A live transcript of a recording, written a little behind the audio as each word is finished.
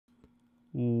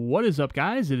What is up,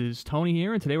 guys? It is Tony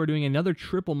here, and today we're doing another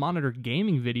triple monitor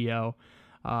gaming video.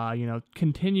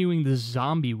 Continuing the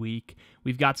zombie week.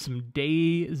 We've got some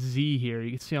DayZ here. You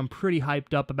can see I'm pretty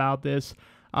hyped up about this.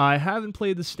 I haven't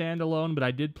played the standalone, but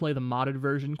I did play the modded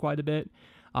version quite a bit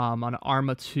on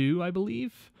Arma 2, I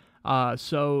believe.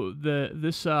 So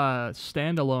this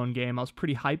standalone game I was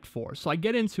pretty hyped for. So I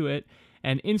get into it,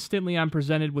 and instantly I'm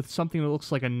presented with something that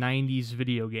looks like a 90s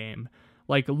video game.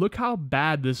 Like, look how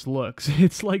bad this looks.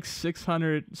 It's like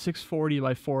 640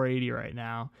 by 480 right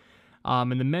now.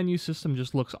 And the menu system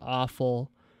just looks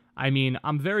awful. I mean,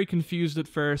 I'm very confused at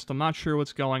first. I'm not sure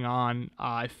what's going on.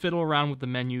 I fiddle around with the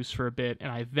menus for a bit,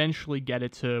 and I eventually get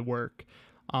it to work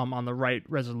on the right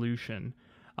resolution.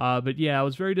 But yeah, I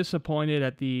was very disappointed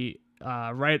at the...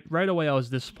 right away, I was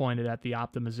disappointed at the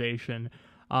optimization.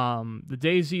 The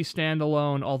DayZ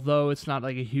standalone, although it's not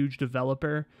like a huge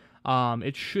developer...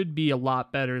 it should be a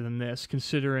lot better than this,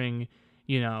 considering,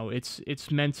 you know, it's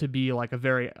meant to be like a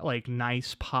very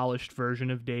nice polished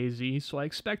version of DayZ. So I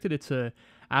expected it to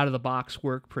out of the box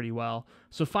work pretty well.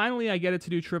 So finally I get it to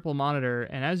do triple monitor,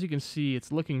 and as you can see,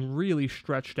 it's looking really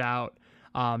stretched out.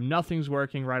 Nothing's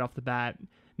working right off the bat.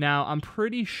 Now I'm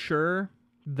pretty sure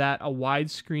that a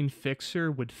widescreen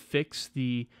fixer would fix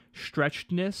the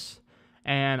stretchedness,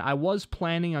 and I was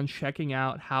planning on checking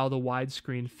out how the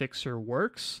widescreen fixer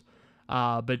works.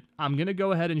 But I'm going to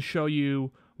go ahead and show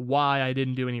you why I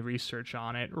didn't do any research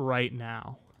on it right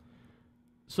now.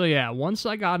 So yeah, once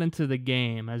I got into the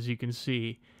game, as you can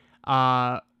see,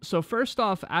 so first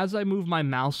off, as I move my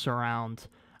mouse around,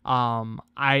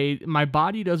 my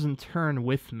body doesn't turn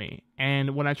with me,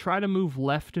 and when I try to move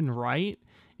left and right,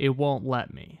 it won't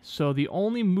let me. So the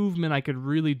only movement I could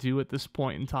really do at this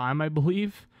point in time, I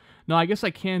believe, no, I guess I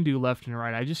can do left and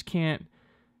right, I just can't.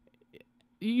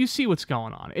 You see what's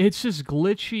going on. It's just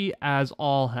glitchy as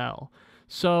all hell.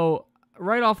 So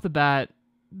right off the bat,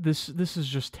 this is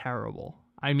just terrible.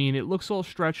 I mean, it looks all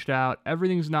stretched out.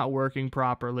 Everything's not working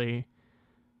properly.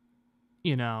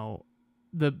 You know,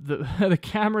 the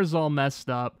camera's all messed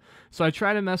up. So I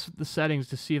try to mess with the settings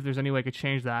to see if there's any way I could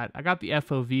change that. I got the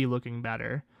FOV looking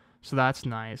better, so that's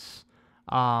nice.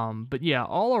 But yeah,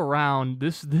 all around,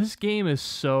 this game is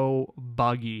so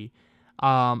buggy.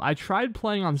 I tried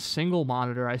playing on single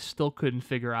monitor. I still couldn't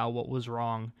figure out what was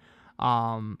wrong.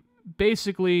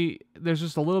 Basically, there's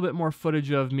just a little bit more footage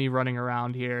of me running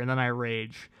around here, and then I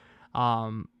rage.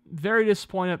 Very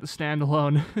disappointed at the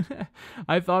standalone.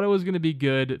 I thought it was going to be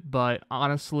good, but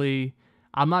honestly,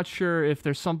 I'm not sure if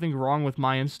there's something wrong with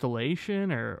my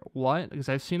installation or what, because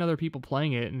I've seen other people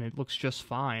playing it, and it looks just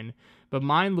fine. But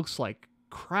mine looks like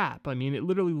crap. I mean, it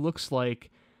literally looks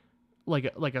like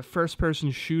a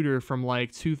first-person shooter from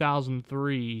like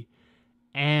 2003,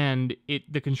 and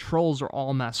the controls are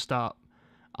all messed up.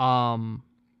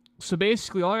 So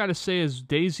basically, all I gotta say is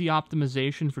DayZ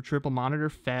optimization for triple monitor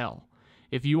fail.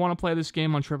 If you want to play this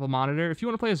game on triple monitor, if you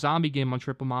want to play a zombie game on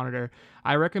triple monitor,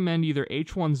 I recommend either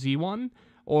H1Z1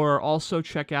 or also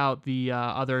check out the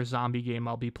other zombie game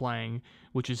I'll be playing,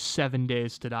 which is 7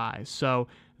 Days to Die. So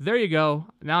there you go.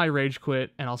 Now I rage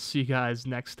quit, and I'll see you guys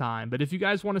next time. But if you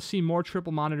guys want to see more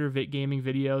triple monitor gaming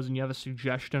videos and you have a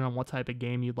suggestion on what type of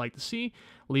game you'd like to see,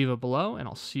 leave it below, and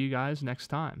I'll see you guys next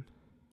time.